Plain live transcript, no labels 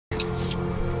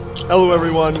Hello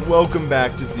everyone, welcome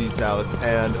back to Z's House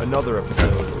and another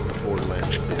episode of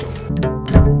Borderlands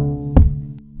 2.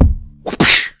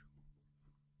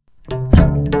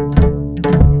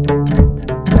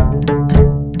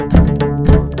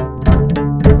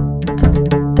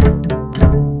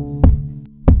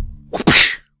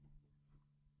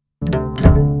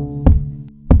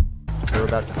 We're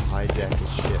about to hijack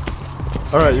his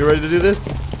ship. Alright, you ready to do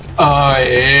this? I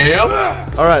am.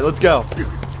 Alright, let's go.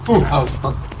 Ooh,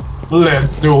 awesome.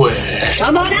 Let's do it.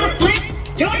 Come on out, Flynt!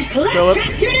 George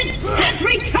Phillips. unit has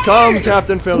returned! Come,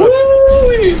 Captain Phillips.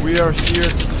 Woo-wee. We are here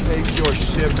to take your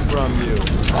ship from you.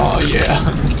 Oh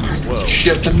yeah. Whoa.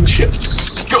 Shipping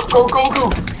ships. Go, go, go, go.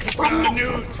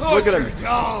 Look at him.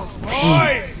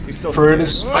 He's so Pretty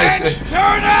scary. spicy.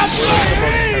 One of the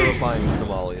most terrifying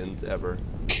Somalians ever.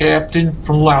 Captain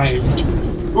Flynt.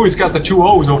 Ooh, he's got the two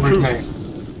O's over his name.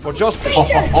 For justice.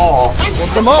 Oh. For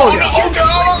Somalia. Oh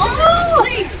god!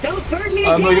 Please, don't burn me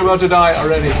I'm like again. about to die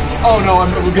already. Oh no, I'm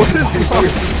never What is wrong?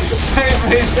 Save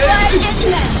me,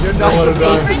 You're not Oh,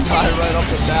 supposed no. to die right off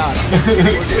the bat.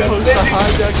 We're supposed to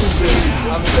hijack the ship,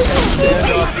 have an intense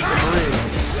standoff with the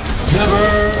Marines. Never.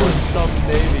 Or some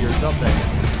Navy or something.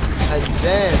 And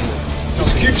then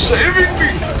Just keep saving me.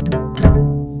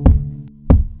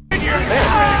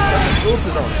 Man, Phillips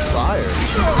is on fire.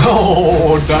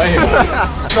 Oh damn.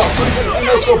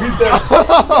 No, scope, he's there.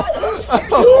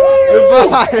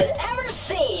 Goodbye. Ever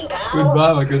seen, pal?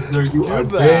 Goodbye, my good sir. You are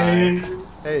Goodbye. dead.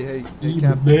 Hey, You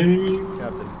Captain. dead.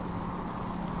 Captain.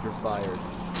 You're fired.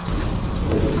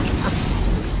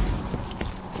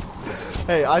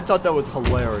 Hey, I thought that was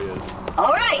hilarious.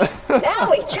 Alright, now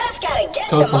we just gotta get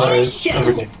That was to my hilarious. ship.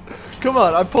 Everything. Come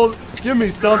on, give me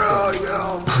something.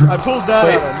 I pulled that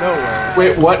Wait. out of nowhere.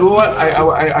 Wait, what?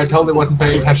 I totally wasn't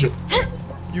paying attention.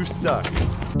 You suck.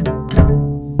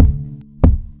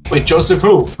 Wait, Joseph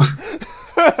who?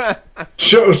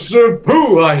 Joseph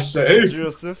who, I say.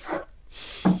 Joseph.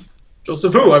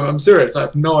 Joseph who? I'm serious. I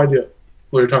have no idea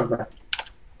what you're talking about.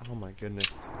 Oh my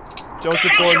goodness.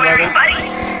 Joseph Gordon-Levitt.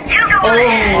 Oh,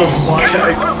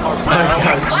 okay. I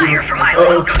got you.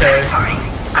 Okay.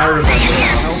 I remember.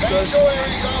 Helped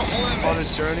us on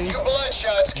his journey.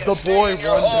 The boy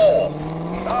wonder.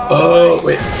 Oh,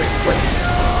 wait.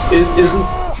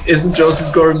 Isn't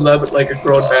Joseph Gordon-Levitt like a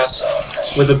grown man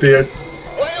with a beard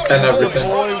and The everything?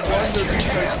 boy wonder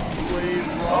because he played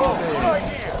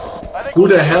Robin. Who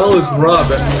the hell is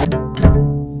Robin?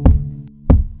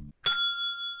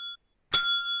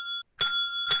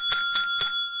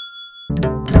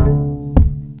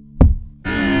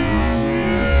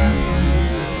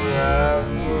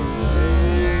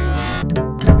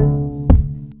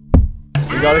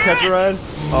 You gotta catch a ride?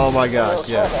 Oh my gosh,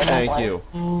 yes, thank you.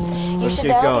 Let's should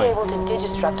keep now going. be able to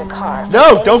digistruct a car.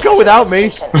 No, don't go without me!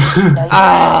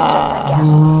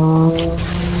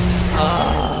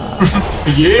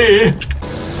 Yeah.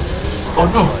 Oh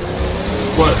no.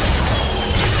 What?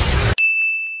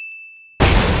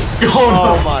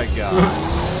 Oh Oh my god.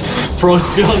 no. Pro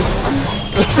skill.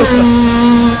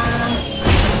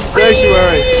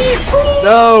 Sanctuary!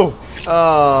 No!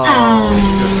 Oh,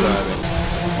 good driving.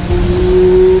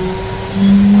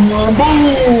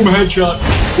 Boom! Headshot.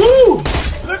 Woo!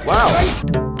 Wow,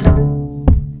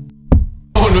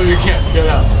 Oh no, you can't get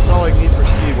out. it's not like Need for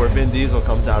Speed where Vin Diesel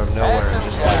comes out of nowhere and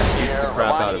just like beats the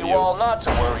crap out of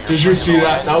you. Did you see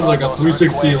that? That was like a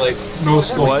 360, like no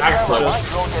scope. What act just,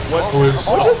 What was?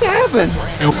 what just happened?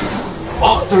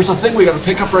 Oh, there's a thing we gotta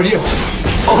pick up right here.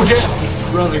 Oh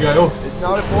damn! Run the guy. Oh, It's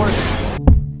not important.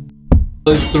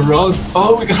 it's the road.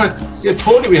 Oh, we gotta see. I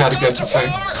told you we had to get to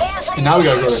thing. And now we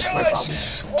gotta go to my problem.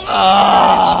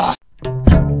 Ah!